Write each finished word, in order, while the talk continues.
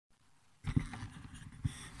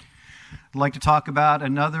I'd like to talk about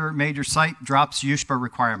another major site drops USHPA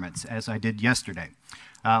requirements, as I did yesterday.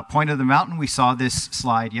 Point of the Mountain, we saw this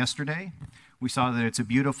slide yesterday. We saw that it's a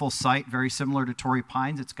beautiful site, very similar to Torrey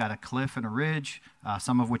Pines. It's got a cliff and a ridge,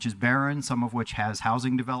 some of which is barren, some of which has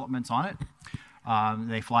housing developments on it.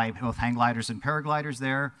 They fly both hang gliders and paragliders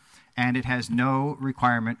there, and it has no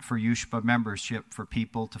requirement for USHPA membership for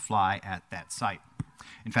people to fly at that site.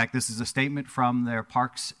 In fact, this is a statement from their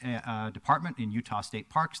Parks Department in Utah State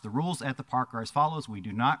Parks. The rules at the park are as follows. We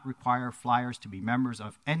do not require flyers to be members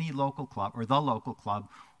of any local club or the local club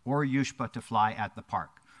or USHPA to fly at the park.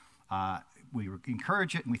 We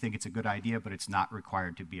encourage it and we think it's a good idea, but it's not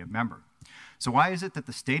required to be a member. So why is it that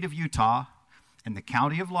the state of Utah and the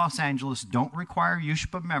county of Los Angeles don't require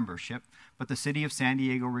USHPA membership, but the city of San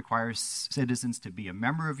Diego requires citizens to be a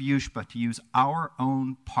member of USHPA to use our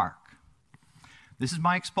own park? This is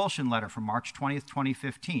my expulsion letter from March 20th,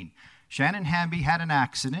 2015. Shannon Hamby had an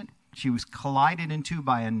accident. She was collided into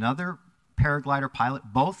by another paraglider pilot,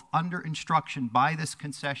 both under instruction by this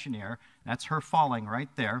concessionaire. That's her falling right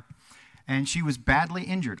there. And she was badly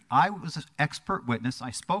injured. I was an expert witness.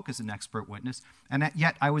 I spoke as an expert witness. And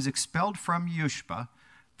yet I was expelled from USHPA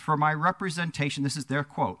for my representation. This is their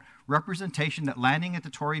quote. Representation that landing at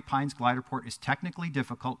the Torrey Pines glider port is technically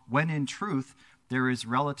difficult when in truth it's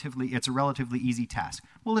a relatively easy task.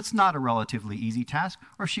 Well, it's not a relatively easy task,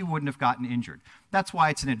 or she wouldn't have gotten injured. That's why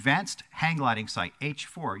it's an advanced hang gliding site,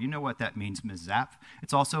 H4. You know what that means, Ms. Zapp.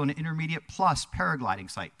 It's also an intermediate plus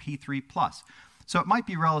paragliding site, P3 plus. So it might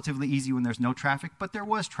be relatively easy when there's no traffic, but there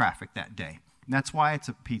was traffic that day. And that's why it's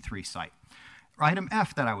a P3 site. Item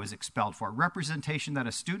F that I was expelled for, representation that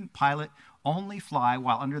a student pilot only fly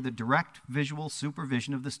while under the direct visual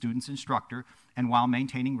supervision of the student's instructor and while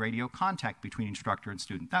maintaining radio contact between instructor and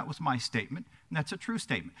student. That was my statement, and that's a true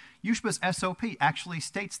statement. USHPA's SOP actually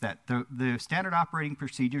states that. The standard operating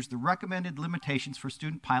procedures, the recommended limitations for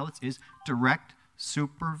student pilots is direct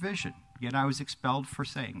supervision. Yet I was expelled for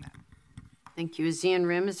saying that. Thank you. Zian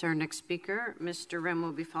Rim is our next speaker. Mr. Rim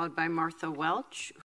will be followed by Martha Welch,